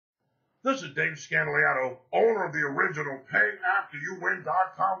This is Dave Scandaliato, owner of the original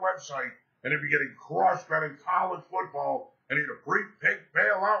PayAfterYouWin.com website. And if you're getting crushed betting college football and need a free pick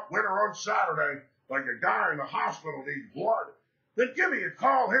bailout winner on Saturday, like a guy in the hospital needs blood, then give me a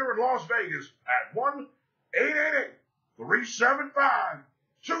call here in Las Vegas at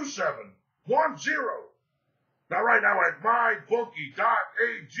 1-888-375-2710. Now, right now at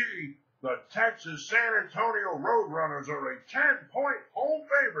MyBookie.ag, the Texas San Antonio Roadrunners are a 10-point home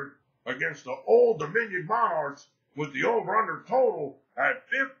favorite against the Old Dominion Monarchs with the over-under total at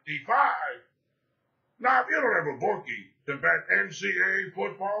 55. Now, if you don't have a bookie to bet NCAA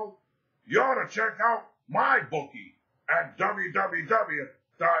football, you ought to check out MyBookie at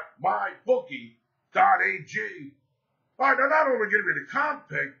www.mybookie.ag. All right, now not only give you the comp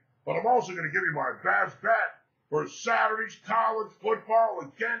pick, but I'm also going to give you my best bet for Saturday's college football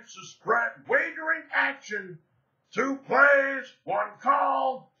against the spread wagering action. 2 plays, 1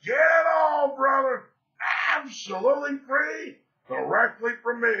 call, get it all, brother. Absolutely free, directly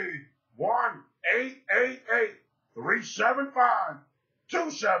from me.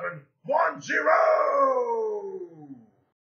 1-888-375-2710.